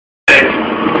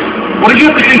What did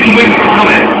you have to do to win to come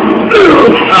in?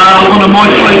 One of my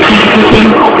friends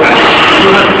competition. Okay. All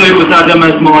I had to do was add them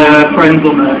as my friends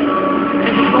on there.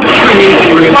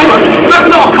 That's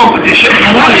not a competition.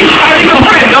 Adding a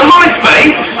friend on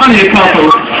MySpace? Only a couple.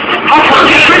 I can't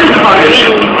get friends about it.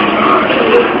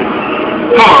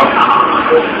 Come on.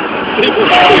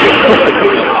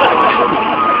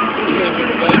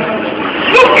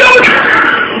 Look, go!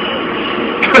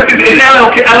 Is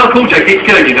LL Cool J keeps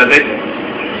killing you, does it?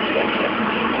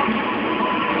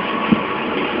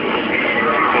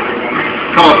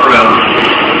 Come on, Pharrel.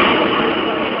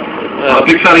 I'm a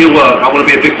big fan of your work. I want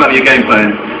to be a big fan of your game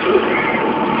playing.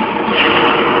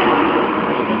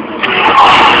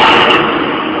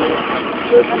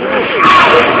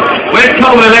 Where's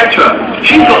Carmen Electra?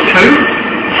 She's got two.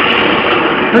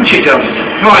 Don't she just?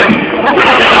 Right.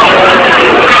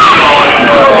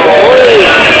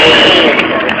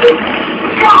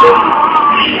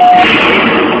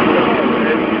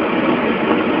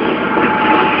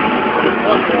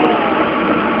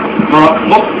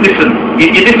 Mark, listen,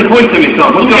 you're disappointing me,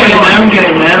 son. What's going on? I'm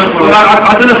getting there. Well,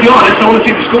 I don't know if you are. I want to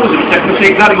see the scores in a second to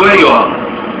see exactly where you are.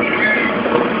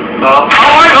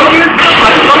 Alright, okay.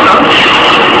 Well done.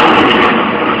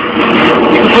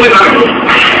 You can pull it back.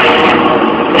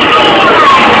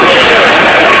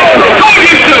 Come on,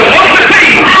 you two! What's the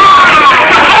team?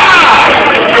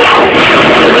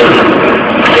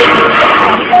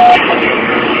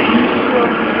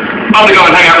 I'm going to go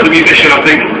and hang out with the musician, I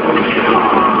think.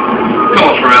 Come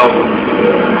on, Pharrel.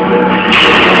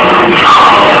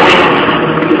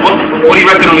 What do you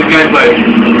reckon on his gameplay?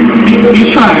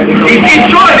 He's trying. He's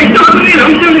trying. He's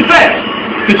doing his best.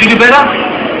 Could you do better?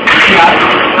 Yeah.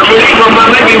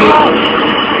 Maybe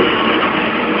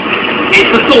it's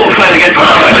the sort of playing against us.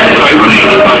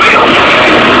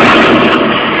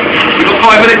 We've got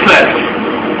 5 minutes left.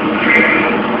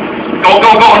 Go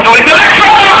on, it's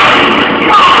Electra!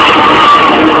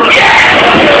 Yeah!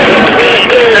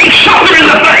 He shot her in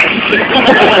the face!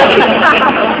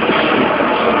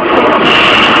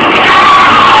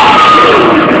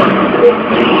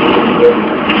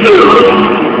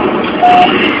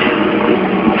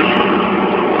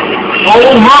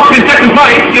 Oh, Mark's in second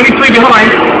place, the only 3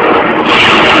 behind.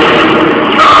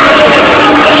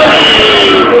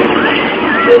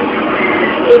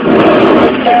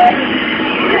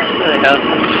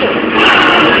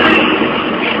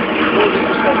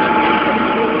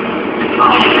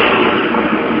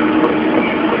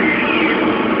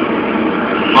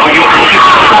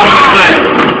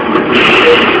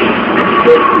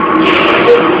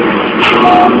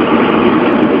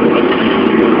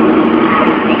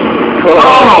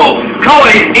 Oh,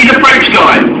 Colin, he's a French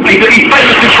guy. He's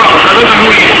famous in France. I don't know who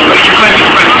he is, but he's a famous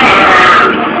French guy.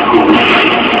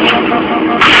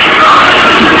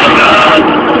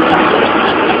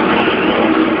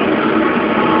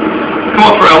 Come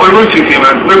on, Pharrel, we're rooting for you,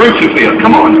 man. We're rooting for you.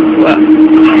 Come on.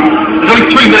 There's only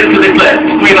 3 minutes of this left.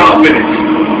 3.5 minutes.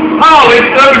 Oh, we're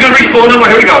going to respawn. No,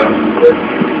 here we go.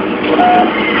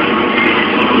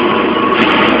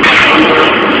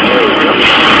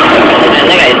 That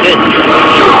guy is good.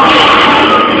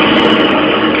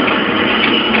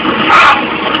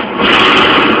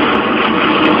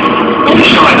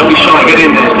 Don't be shy, get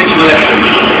in there. Stick to the left.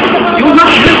 You're not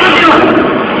good,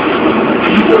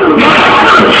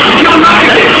 You're not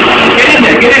good.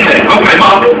 Get in there. Okay,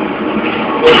 Mark.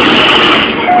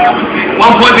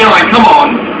 1 point behind, come on.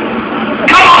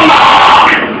 Come on,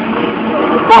 Mark!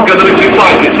 Come on, guys, I'm too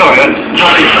excited. Sorry, I'm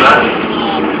not in for that.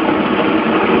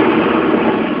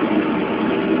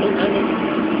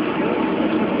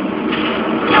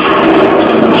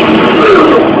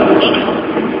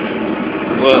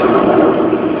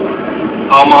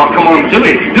 Oh, Mark, come on, do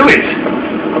it.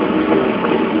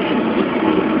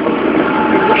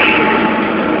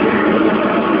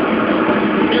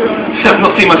 I've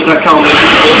not seen much of that Carmen.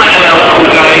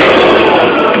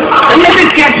 And this is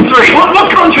guest 3.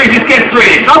 What country is this guest 3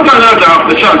 in? I'm going over there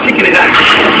after the show, I'm kicking it out.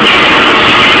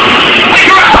 Take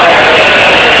her out!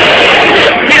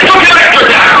 Yeah, knock Electra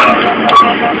down!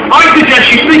 I suggest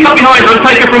you sneak up behind her and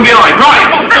take her from behind. Right!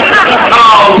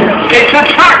 Oh, it's a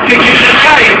tactic, it's a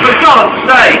game, for God's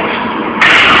sake!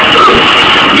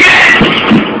 Yes!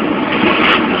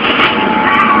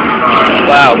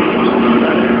 Wow.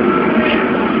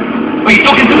 Are you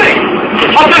talking to me?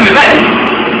 I'll do it then.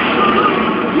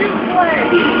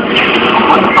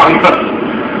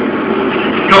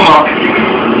 Go on, Mark.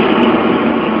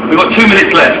 We've got 2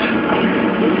 minutes left.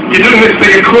 You're doing this for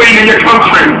your queen and your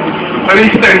country and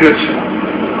EastEnders.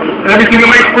 And everything that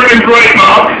makes Britain great,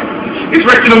 Mark, is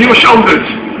resting on your shoulders.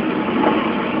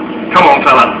 Come on,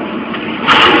 fella.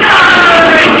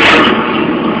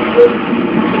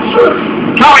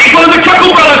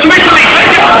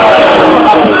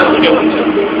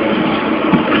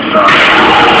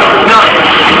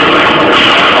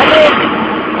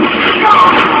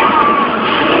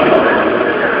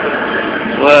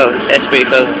 Whoa, that's pretty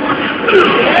close.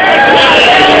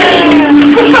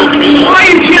 Why are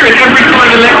you cheering every time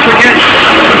Electra gets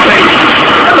something?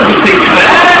 That doesn't seem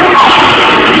fair.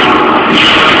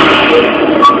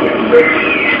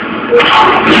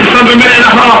 Just under a minute and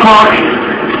a half, Mark.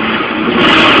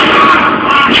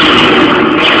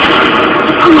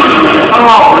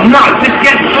 Oh, nuts. Just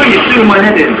get through. You're doing my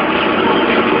head in.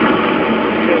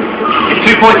 It's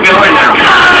 2 points behind now.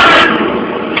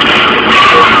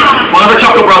 One of the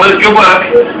Chocolate Brothers, good work.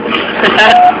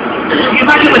 Can you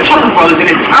imagine the Chocolate Brothers in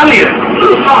Italian?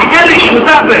 How hellish would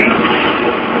that be?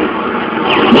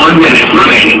 1 minute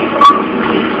remaining.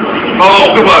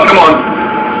 Oh, good work, come on.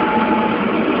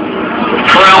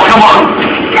 Pharrel, come on.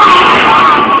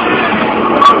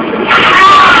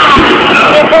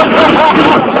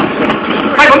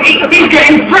 Hang on, he's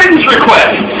getting friends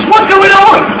requests. What's going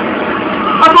on?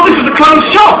 I thought this was a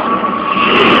closed shop.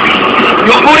 You've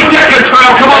got 40 seconds,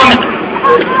 Pharrel, come on.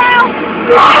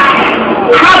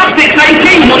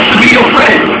 Crab618 wants to be your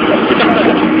friend.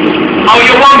 Oh,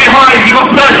 you're one behind. You've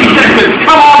got 30 seconds.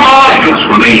 Come on, Mark. It's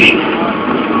remaining.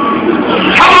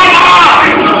 Come on, Mark.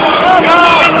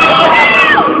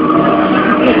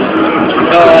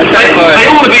 They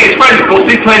all want to be his friends, of course.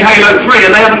 He's playing Halo 3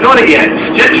 and they haven't got it yet.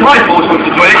 Jet Triforce wants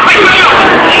to join it.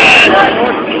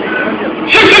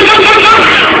 Shoot, shoot, shoot, shoot,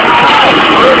 shoot.